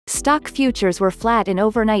Stock futures were flat in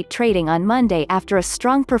overnight trading on Monday after a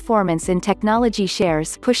strong performance in technology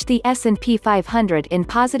shares pushed the S&P 500 in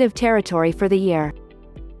positive territory for the year.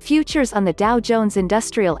 Futures on the Dow Jones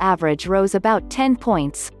Industrial Average rose about 10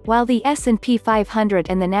 points, while the S&P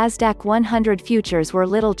 500 and the Nasdaq 100 futures were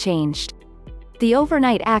little changed. The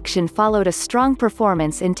overnight action followed a strong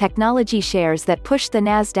performance in technology shares that pushed the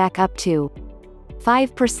Nasdaq up to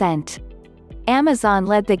 5%. Amazon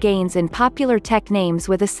led the gains in popular tech names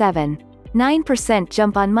with a 7.9%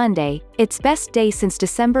 jump on Monday, its best day since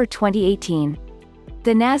December 2018.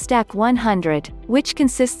 The Nasdaq 100, which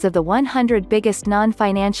consists of the 100 biggest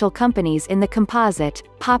non-financial companies in the composite,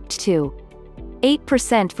 popped to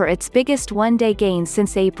 8% for its biggest one-day gain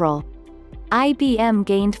since April. IBM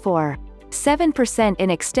gained 4.7%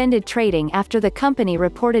 in extended trading after the company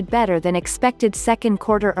reported better than expected second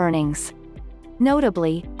quarter earnings.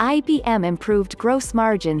 Notably, IBM improved gross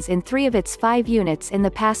margins in 3 of its 5 units in the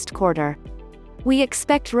past quarter. We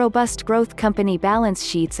expect robust growth company balance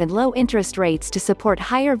sheets and low interest rates to support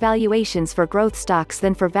higher valuations for growth stocks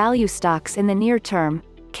than for value stocks in the near term,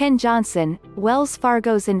 Ken Johnson, Wells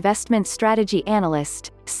Fargo's investment strategy analyst,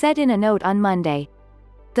 said in a note on Monday.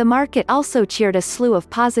 The market also cheered a slew of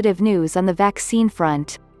positive news on the vaccine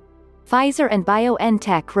front. Pfizer and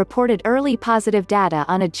BioNTech reported early positive data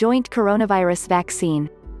on a joint coronavirus vaccine.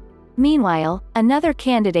 Meanwhile, another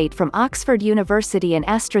candidate from Oxford University and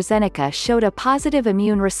AstraZeneca showed a positive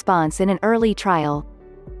immune response in an early trial.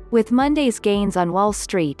 With Monday's gains on Wall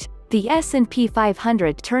Street, the S&P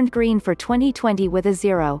 500 turned green for 2020 with a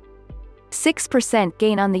 0.6%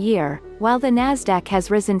 gain on the year, while the Nasdaq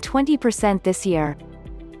has risen 20% this year.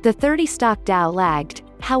 The 30-stock Dow lagged,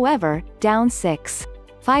 however, down 6.5%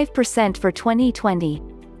 for 2020.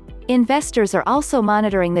 Investors are also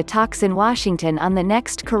monitoring the talks in Washington on the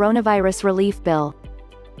next coronavirus relief bill.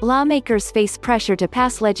 Lawmakers face pressure to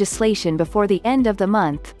pass legislation before the end of the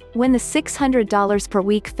month, when the $600 per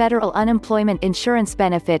week federal unemployment insurance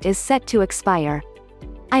benefit is set to expire.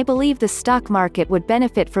 I believe the stock market would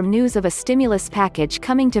benefit from news of a stimulus package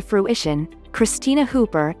coming to fruition, Christina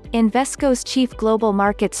Hooper, Invesco's chief global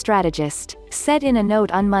market strategist, said in a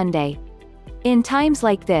note on Monday. In times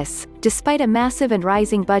like this, despite a massive and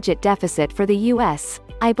rising budget deficit for the U.S.,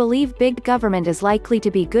 I believe big government is likely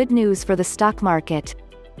to be good news for the stock market.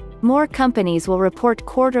 More companies will report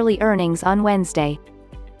quarterly earnings on Wednesday.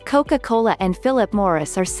 Coca-Cola and Philip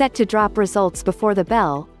Morris are set to drop results before the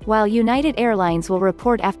bell, while United Airlines will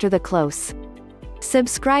report after the close.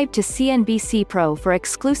 Subscribe to CNBC Pro for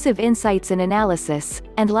exclusive insights and analysis,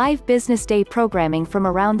 and live business day programming from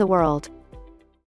around the world.